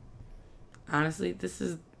honestly,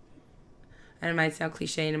 and it might sound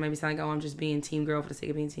cliche and it might be sound like, oh, I'm just being team girl for the sake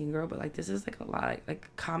of being team girl, but like this is like a lot like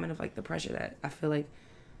common of like the pressure that I feel like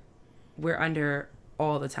we're under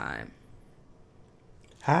all the time.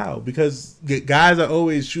 How? Because guys are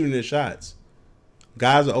always shooting their shots.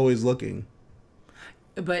 Guys are always looking.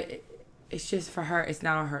 But it's just for her, it's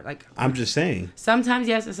not on her. Like, I'm just saying. Sometimes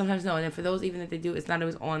yes and sometimes no. And then for those, even if they do, it's not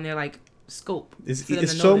always on their like scope.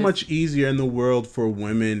 It's so much easier in the world for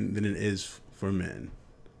women than it is for men.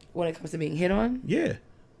 When it comes to being hit on? Yeah.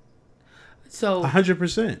 So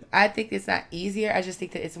 100%. I think it's not easier. I just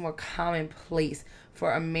think that it's a more commonplace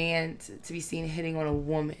for a man to be seen hitting on a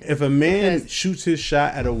woman. If a man shoots his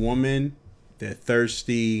shot at a woman, they're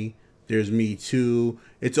thirsty. There's Me Too.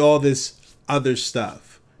 It's all this other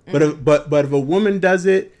stuff. Mm-hmm. But if a woman does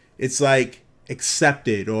it, it's like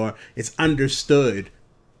accepted or it's understood.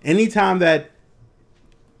 Anytime that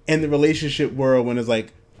in the relationship world, when it's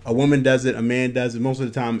like a woman does it, a man does it, most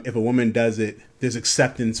of the time, if a woman does it, there's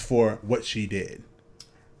acceptance for what she did.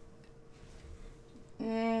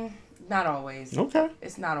 Not always. Okay.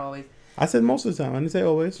 It's not always. I said most of the time. I didn't say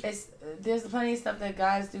always. There's plenty of stuff that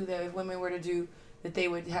guys do that if women were to do, that they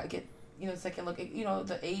would get, second look at,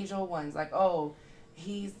 the age-old ones. Like, oh,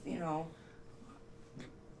 he's,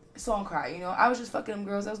 song cry. I was just fucking them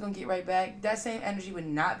girls. I was going to get right back. That same energy would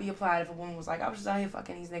not be applied if a woman was like, I was just out here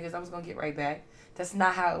fucking these niggas. I was going to get right back. That's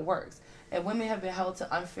not how it works. And women have been held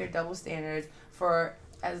to unfair double standards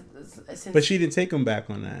since. But she didn't take them back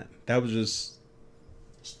on that. That was just.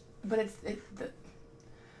 But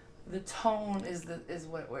the tone is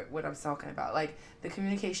what I'm talking about. Like the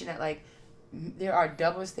communication that like there are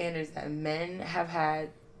double standards that men have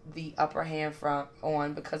had the upper hand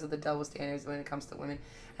on because of the double standards when it comes to women,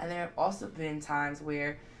 and there have also been times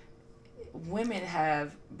where women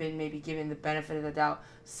have been maybe given the benefit of the doubt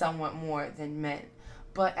somewhat more than men,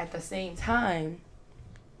 but at the same time,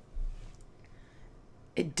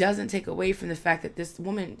 it doesn't take away from the fact that this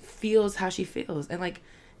woman feels how she feels, and like.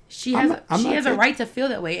 She has a right to feel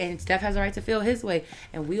that way, and Steph has a right to feel his way,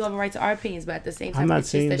 and we all have a right to our opinions. But at the same time,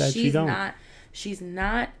 it's just that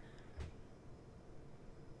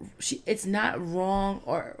it's not wrong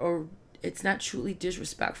or it's not truly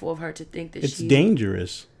disrespectful of her to think that it's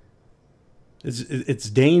dangerous. It's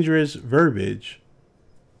dangerous verbiage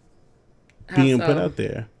being put out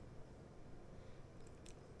there.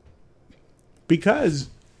 Because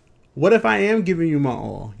what if I am giving you my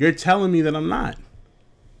all? You're telling me that I'm not.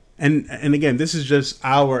 And again, this is just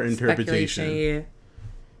our interpretation. Yeah.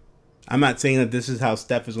 I'm not saying that this is how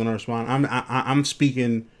Steph is going to respond. I'm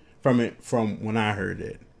speaking from when I heard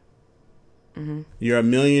it. Mm-hmm. You're a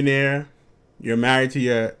millionaire. You're married to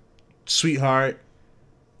your sweetheart.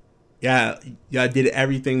 Yeah, y'all did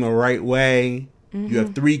everything the right way. Mm-hmm. You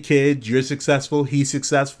have 3 kids. You're successful. He's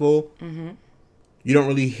successful. Mm-hmm. You don't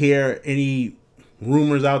really hear any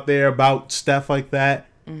rumors out there about Steph like that.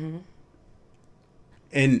 Mm-hmm.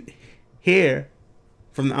 And here,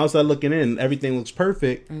 from the outside looking in, everything looks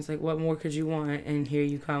perfect. And it's like, what more could you want? And here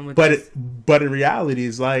you come with But in reality,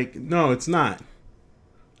 it's like, no, it's not.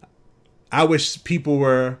 I wish people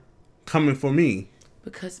were coming for me.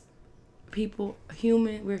 Because we're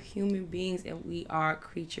human beings, and we are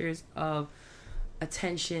creatures of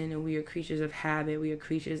attention, and we are creatures of habit. We are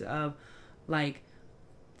creatures of, like,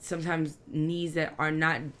 sometimes needs that are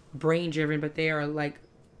not brain driven, but they are like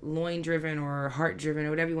loin driven or heart driven or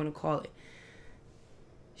whatever you want to call it.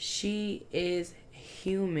 She is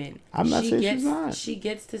human. I'm not saying she's not. She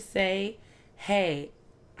gets to say, hey,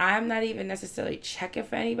 I'm not even necessarily checking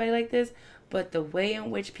for anybody like this, but the way in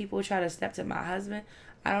which people try to step to my husband,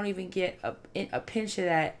 I don't even get a pinch of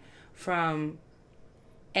that from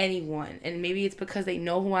anyone. And maybe it's because they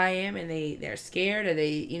know who I am and they're scared, or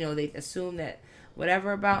they assume that,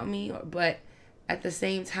 whatever about me, but at the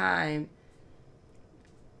same time,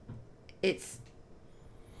 it's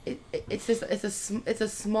a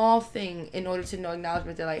small thing in order to know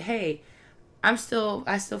acknowledgement that like, hey, I still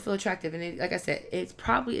feel attractive, and like I said, it's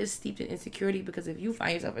probably is steeped in insecurity, because if you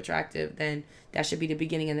find yourself attractive, then that should be the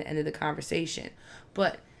beginning and the end of the conversation.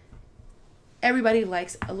 But everybody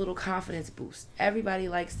likes a little confidence boost. Everybody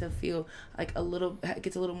likes to feel like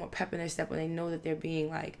gets a little more pep in their step when they know that they're being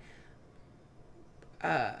like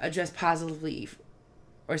addressed positively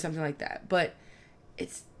or something like that. But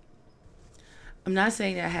I'm not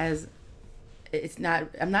saying that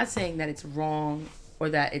I'm not saying that it's wrong, or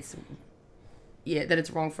that it's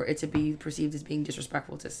wrong for it to be perceived as being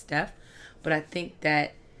disrespectful to Steph. But I think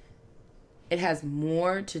that it has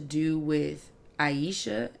more to do with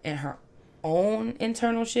Ayesha and her own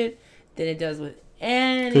internal shit than it does with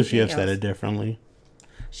anything Could she have else. said it differently?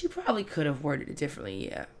 She probably could have worded it differently,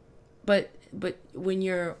 yeah. But when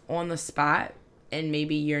you're on the spot, and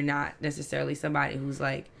maybe you're not necessarily somebody who's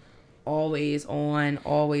like always on,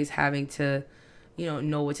 always having to,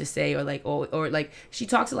 know what to say, or like, or like, she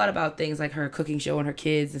talks a lot about things like her cooking show and her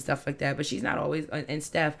kids and stuff like that, but she's not always, and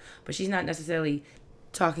Steph, but she's not necessarily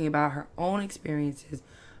talking about her own experiences,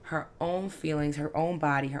 her own feelings, her own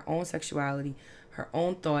body, her own sexuality, her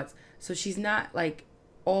own thoughts. So she's not like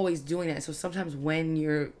always doing that. So sometimes when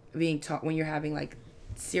you're being taught, when you're having like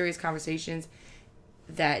serious conversations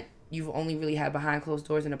that you've only really had behind closed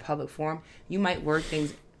doors in a public forum, you might word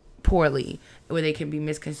things poorly, where they can be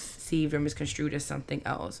misconceived or misconstrued as something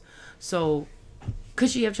else. So could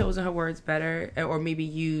she have chosen her words better, or maybe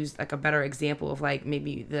used like a better example of like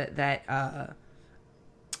maybe that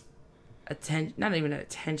not even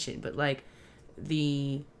attention, but like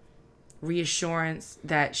the reassurance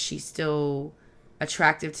that she's still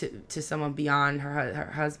attractive to someone beyond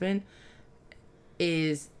her husband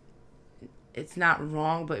it's not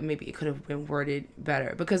wrong, but maybe it could have been worded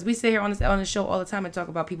better. Because we sit here on the show all the time and talk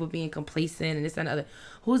about people being complacent and this and other.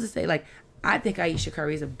 Who's to say? Like, I think Ayesha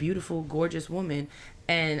Curry is a beautiful, gorgeous woman,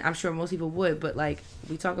 and I'm sure most people would. But like,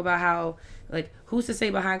 we talk about how, like, who's to say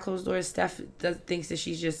behind closed doors Steph thinks that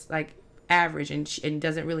she's just like average and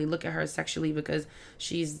doesn't really look at her sexually because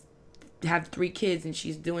she's have 3 kids and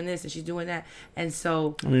she's doing this and she's doing that. And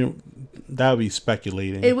so, I mean, that would be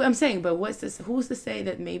speculating. I'm saying, but what's this? Who's to say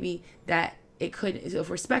that maybe that it could? If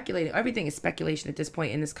we're speculating, everything is speculation at this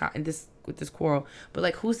point in this with this quarrel. But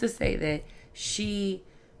like, who's to say that he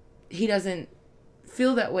doesn't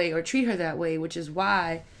feel that way or treat her that way, which is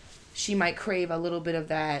why she might crave a little bit of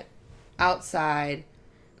that outside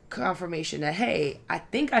confirmation that, hey, I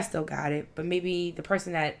think I still got it, but maybe the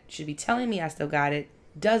person that should be telling me I still got it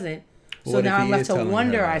doesn't. So now I'm left to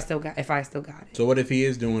wonder if I still got it. So what if he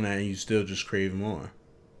is doing that and you still just crave more?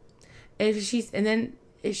 If she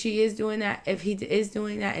is doing that, if he is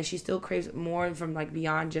doing that and she still craves more from like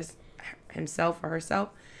beyond just himself or herself,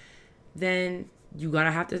 then you're going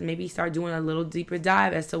to have to maybe start doing a little deeper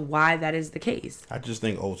dive as to why that is the case. I just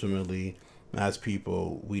think ultimately, as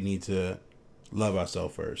people, we need to love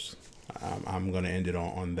ourselves first. I'm going to end it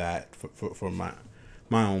on that for my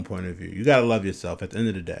own point of view. You got to love yourself at the end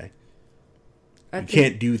of the day. You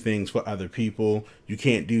can't do things for other people. You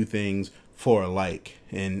can't do things for a like.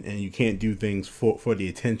 And you can't do things for the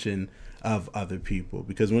attention of other people.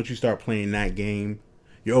 Because once you start playing that game,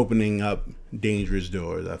 you're opening up dangerous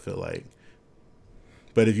doors, I feel like.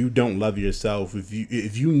 But if you don't love yourself,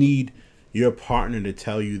 if you need your partner to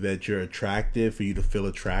tell you that you're attractive for you to feel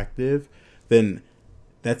attractive, then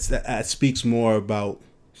that speaks more about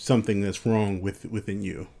something that's wrong within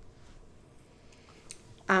you.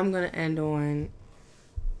 I'm going to end on,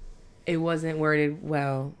 it wasn't worded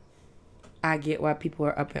well. I get why people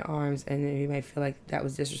are up in arms and you might feel like that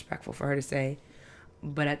was disrespectful for her to say.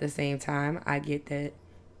 But at the same time, I get that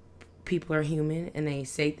people are human and they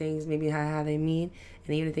say things maybe how they mean.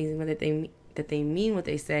 And even the things that they mean what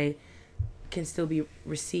they say can still be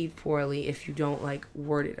received poorly if you don't like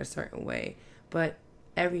word it a certain way. But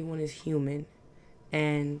everyone is human.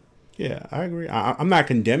 And yeah, I agree. I'm not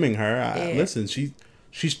condemning her. Listen,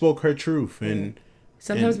 she spoke her truth, and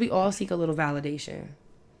sometimes we all seek a little validation.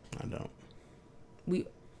 I don't. We,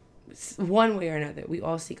 one way or another, we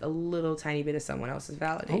all seek a little tiny bit of someone else's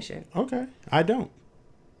validation. Oh, okay, I don't.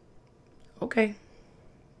 Okay.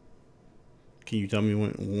 Can you tell me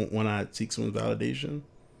when I seek someone's validation?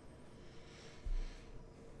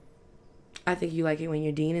 I think you like it when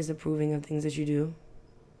your dean is approving of things that you do.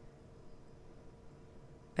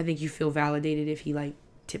 I think you feel validated if he like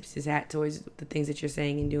tips his hat towards the things that you're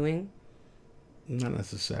saying and doing. Not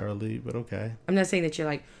necessarily, but okay. I'm not saying that you're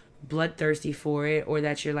like bloodthirsty for it, or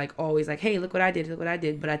that you're like always like, hey, look what I did, look what I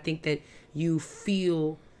did. But I think that you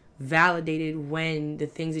feel validated when the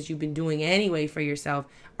things that you've been doing anyway for yourself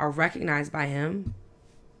are recognized by him.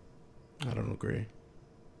 I don't agree.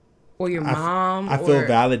 Or your mom. I feel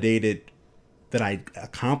validated that I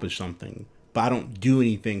accomplished something, but I don't do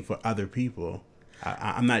anything for other people.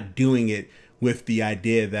 I'm not doing it with the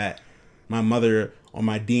idea that my mother or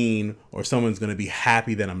my dean or someone's going to be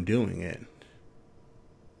happy that I'm doing it.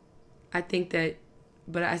 I think that,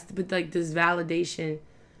 but like this validation,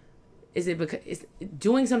 is it because it's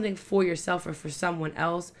doing something for yourself or for someone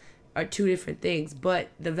else are two different things. But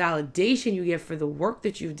the validation you get for the work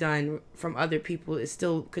that you've done from other people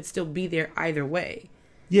could still be there either way.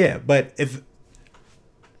 Yeah, but if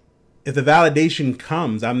the validation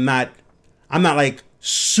comes, I'm not like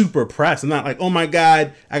super pressed. I'm not like, oh my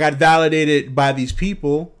God, I got validated by these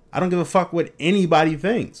people. I don't give a fuck what anybody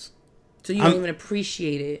thinks. So you don't even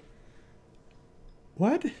appreciate it.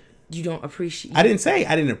 What? You don't appreciate. I didn't say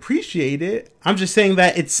I didn't appreciate it. I'm just saying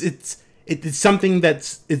that it's something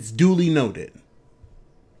it's duly noted.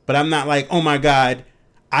 But I'm not like, oh my God,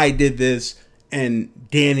 I did this and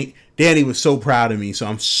Danny was so proud of me, so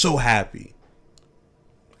I'm so happy.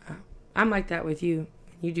 I'm like that with you.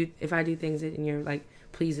 You do, if I do things and you're like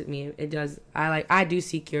pleased with me, it does. I do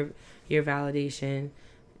seek your validation,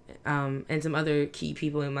 and some other key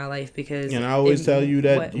people in my life, because. And I always tell you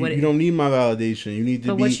that you don't need my validation. You need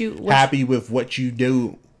to be happy with what you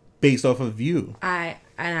do based off of you. I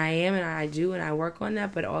do, and I work on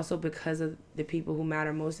that, but also because of the people who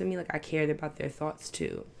matter most to me, like I cared about their thoughts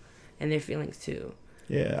too, and their feelings too.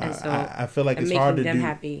 Yeah, and so I feel like it's hard to them do.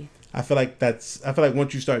 Happy. I feel like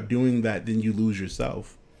once you start doing that, then you lose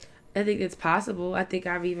yourself. I think it's possible. I think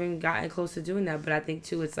I've even gotten close to doing that, but I think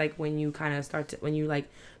too, it's like when you kind of when you like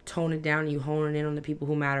tone it down and you hone in on the people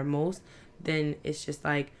who matter most, then it's just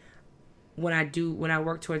like when I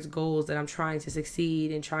work towards goals that I'm trying to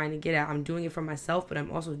succeed and trying to get at, I'm doing it for myself, but I'm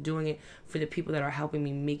also doing it for the people that are helping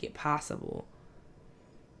me make it possible.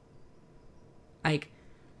 Like,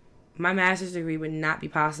 my master's degree would not be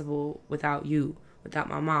possible without you, without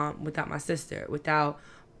my mom, without my sister, without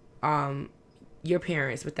your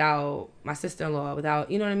parents, without my sister-in-law, without,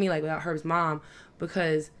 you know what I mean, like without Herb's mom,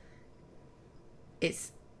 because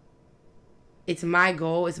it's my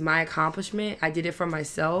goal, it's my accomplishment. I did it for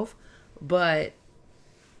myself, but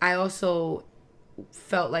I also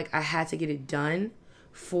felt like I had to get it done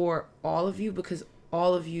for all of you, because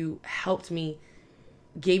all of you helped me,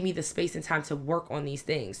 gave me the space and time to work on these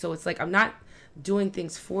things. So it's like I'm not doing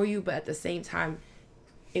things for you, but at the same time,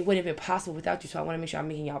 it wouldn't have been possible without you. So I want to make sure I'm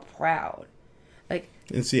making y'all proud. Like,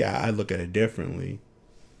 and see, I look at it differently.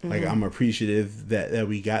 Like, I'm appreciative that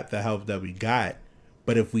we got the help that we got,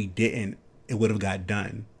 but if we didn't, it would have got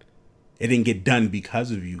done. It didn't get done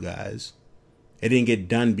because of you guys. It didn't get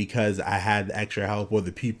done because I had the extra help or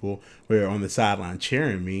the people were on the sideline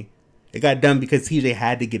cheering me. It got done because TJ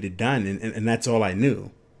had to get it done, and that's all I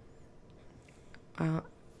knew.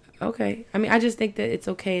 Okay. I mean, I just think that it's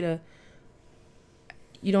okay to...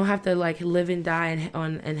 You don't have to, like, live and die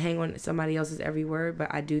and hang on somebody else's every word,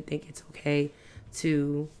 but I do think it's okay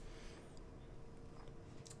to,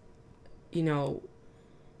 you know,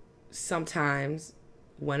 sometimes,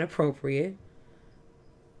 when appropriate,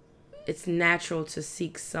 it's natural to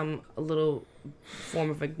seek a little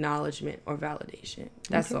form of acknowledgement or validation.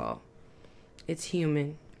 That's all. It's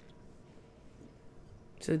human.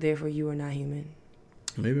 So therefore you are not human.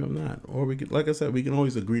 Maybe I'm not. Or we could, like I said, we can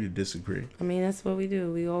always agree to disagree. I mean, that's what we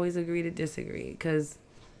do. We always agree to disagree, because...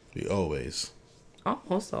 We always.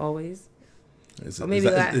 Almost always. It's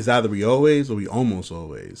either we always or we almost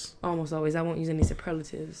always. Almost always. I won't use any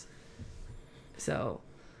superlatives. So...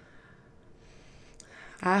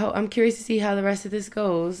 I'm curious to see how the rest of this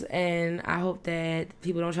goes, and I hope that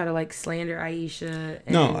people don't try to like slander Aisha.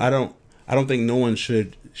 No, I don't think no one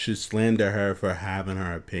should slander her for having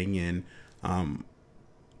her opinion.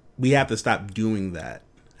 We have to stop doing that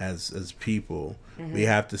as people. Mm-hmm. We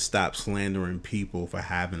have to stop slandering people for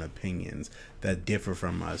having opinions that differ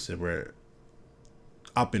from us, and we're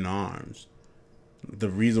up in arms.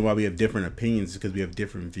 The reason why we have different opinions is because we have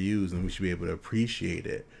different views, and we should be able to appreciate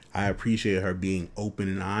it. I appreciate her being open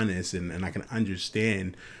and honest, and I can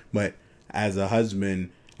understand. But as a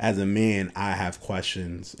husband, as a man, I have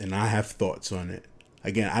questions and I have thoughts on it.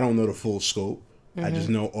 Again, I don't know the full scope. Mm-hmm. I just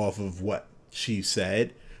know off of what she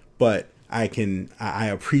said. But I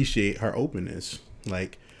appreciate her openness.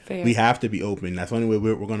 Like, fair. We have to be open. That's the only way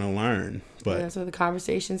we're going to learn. But that's where the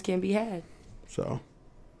conversations can be had. So.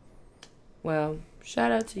 Well,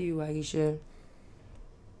 shout out to you, Aisha.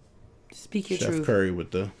 Speak your Chef truth. Curry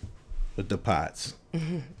with the pots.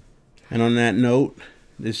 And on that note,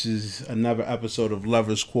 this is another episode of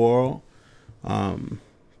Lovers Quarrel.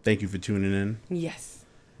 Thank you for tuning in. Yes.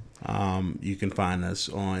 You can find us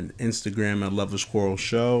on Instagram at Lovers Quarrel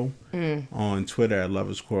Show, on Twitter at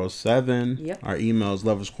Lovers Quarrel 7. Yep. Our email is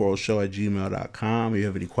loversquarrelshow@gmail.com. If you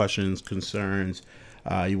have any questions, concerns,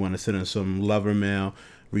 you want to send us some lover mail,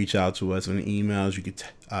 reach out to us on emails. You could,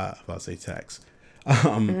 if I say text,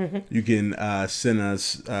 you can send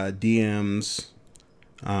us DMs.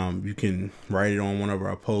 You can write it on one of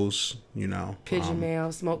our posts, you know. Pigeon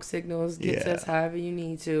mail, smoke signals, get to us however you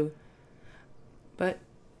need to. But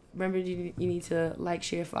remember, you need to like,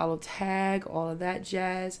 share, follow, tag, all of that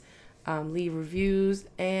jazz. Leave reviews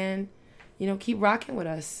and, keep rocking with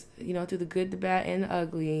us, through the good, the bad, and the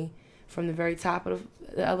ugly. From the very top of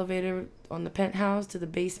the elevator on the penthouse to the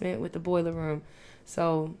basement with the boiler room.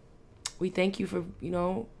 So we thank you for,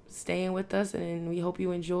 staying with us, and we hope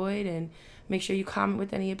you enjoyed. And make sure you comment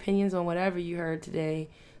with any opinions on whatever you heard today,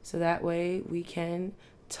 so that way we can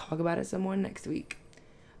talk about it some more next week.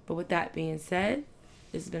 But with that being said,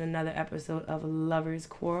 this has been another episode of Lovers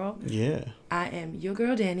Quarrel. Yeah. I am your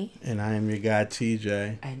girl, Danny. And I am your guy,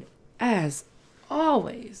 TJ. And as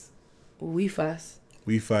always, we fuss.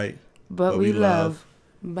 We fight. But we love.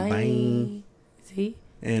 Bye. Bye. See?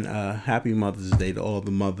 And happy Mother's Day to all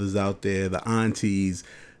the mothers out there, the aunties,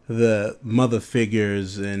 the mother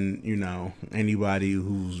figures, and, anybody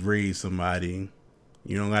who's raised somebody.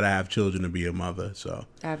 You don't got to have children to be a mother. So,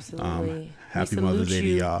 absolutely. Happy Mother's Day to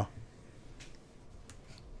y'all.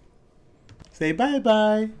 Say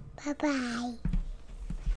bye-bye. Bye-bye.